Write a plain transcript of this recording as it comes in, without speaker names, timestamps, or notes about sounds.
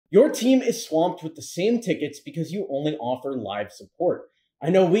Your team is swamped with the same tickets because you only offer live support. I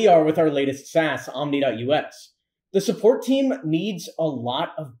know we are with our latest SaaS, Omni.us. The support team needs a lot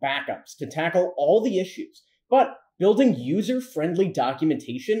of backups to tackle all the issues, but building user-friendly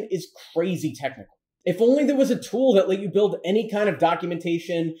documentation is crazy technical. If only there was a tool that let you build any kind of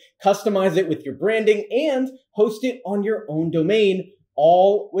documentation, customize it with your branding, and host it on your own domain,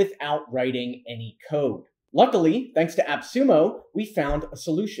 all without writing any code. Luckily, thanks to Appsumo, we found a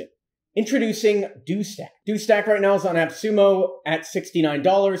solution. Introducing DewStack. DewStack right now is on Appsumo at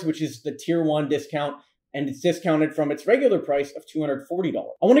 $69, which is the tier 1 discount, and it's discounted from its regular price of $240.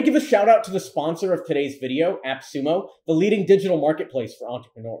 I want to give a shout out to the sponsor of today's video, Appsumo, the leading digital marketplace for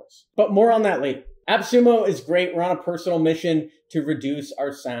entrepreneurs. But more on that later. Appsumo is great. We're on a personal mission to reduce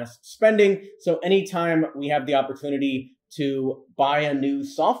our SaaS spending. So anytime we have the opportunity to buy a new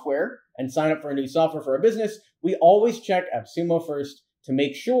software and sign up for a new software for a business, we always check Appsumo first to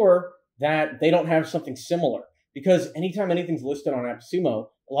make sure that they don't have something similar. Because anytime anything's listed on Appsumo,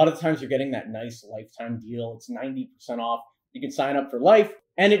 a lot of the times you're getting that nice lifetime deal. It's 90% off. You can sign up for life,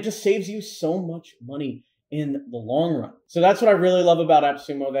 and it just saves you so much money in the long run. So that's what I really love about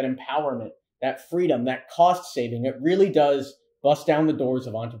Appsumo, that empowerment, that freedom, that cost saving. It really does bust down the doors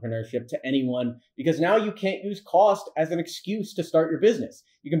of entrepreneurship to anyone, because now you can't use cost as an excuse to start your business.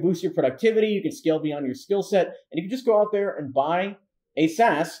 You can boost your productivity, you can scale beyond your skill set, and you can just go out there and buy a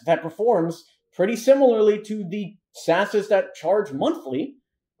SaaS that performs pretty similarly to the SaaSes that charge monthly,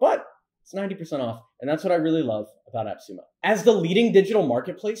 but it's 90% off. And that's what I really love about Appsumo. As the leading digital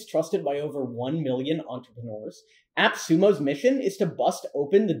marketplace trusted by over 1 million entrepreneurs, Appsumo's mission is to bust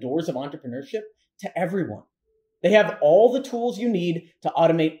open the doors of entrepreneurship to everyone. They have all the tools you need to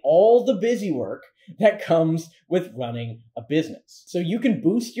automate all the busy work that comes with running a business. So you can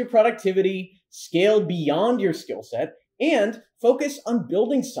boost your productivity, scale beyond your skill set, and focus on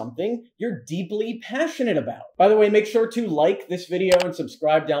building something you're deeply passionate about. By the way, make sure to like this video and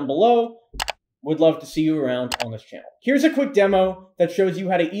subscribe down below. Would love to see you around on this channel. Here's a quick demo that shows you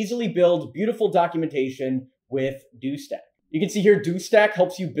how to easily build beautiful documentation with DewStack. You can see here, DewStack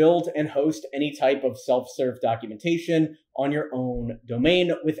helps you build and host any type of self-serve documentation on your own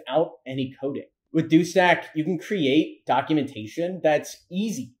domain without any coding. With DewStack, you can create documentation that's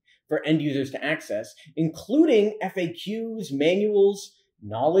easy for end users to access, including FAQs, manuals,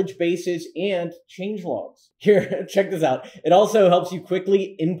 knowledge bases, and changelogs. Here, check this out. It also helps you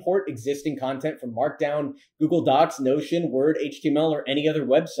quickly import existing content from Markdown, Google Docs, Notion, Word, HTML, or any other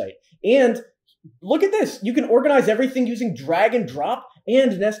website. And look at this. You can organize everything using drag and drop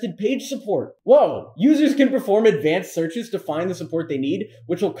and nested page support. Whoa. Users can perform advanced searches to find the support they need,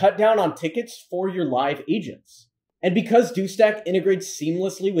 which will cut down on tickets for your live agents. And because DewStack integrates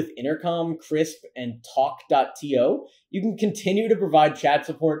seamlessly with Intercom, Crisp, and Talk.to, you can continue to provide chat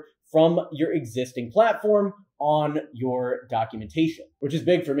support from your existing platform on your documentation, which is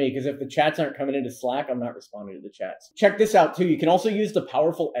big for me because if the chats aren't coming into Slack, I'm not responding to the chats. Check this out too. You can also use the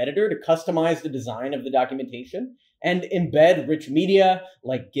powerful editor to customize the design of the documentation and embed rich media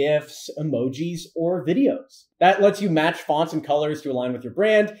like GIFs, emojis, or videos. That lets you match fonts and colors to align with your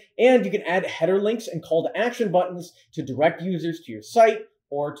brand, and you can add header links and call to action buttons to direct users to your site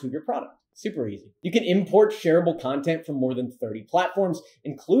or to your product. Super easy. You can import shareable content from more than 30 platforms,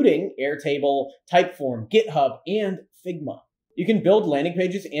 including Airtable, Typeform, GitHub, and Figma. You can build landing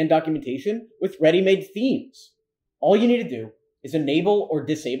pages and documentation with ready-made themes. All you need to do is enable or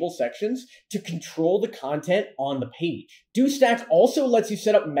disable sections to control the content on the page. DewStack also lets you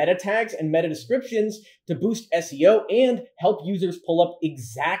set up meta tags and meta descriptions to boost SEO and help users pull up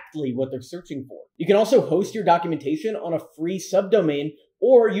exactly what they're searching for. You can also host your documentation on a free subdomain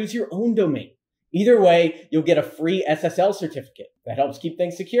or use your own domain. Either way, you'll get a free SSL certificate that helps keep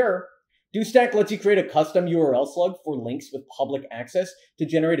things secure. DewStack lets you create a custom URL slug for links with public access to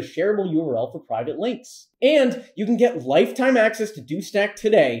generate a shareable URL for private links. And you can get lifetime access to DewStack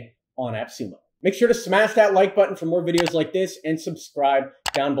today on Appsumo. Make sure to smash that like button for more videos like this and subscribe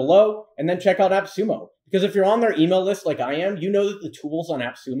down below, and then check out Appsumo. Because if you're on their email list like I am, you know that the tools on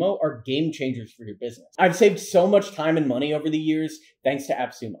Appsumo are game changers for your business. I've saved so much time and money over the years thanks to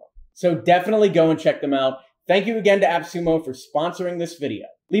Appsumo. So definitely go and check them out. Thank you again to Appsumo for sponsoring this video.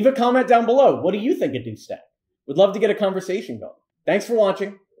 Leave a comment down below. What do you think of DewStack? Would love to get a conversation going. Thanks for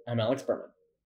watching. I'm Alex Berman.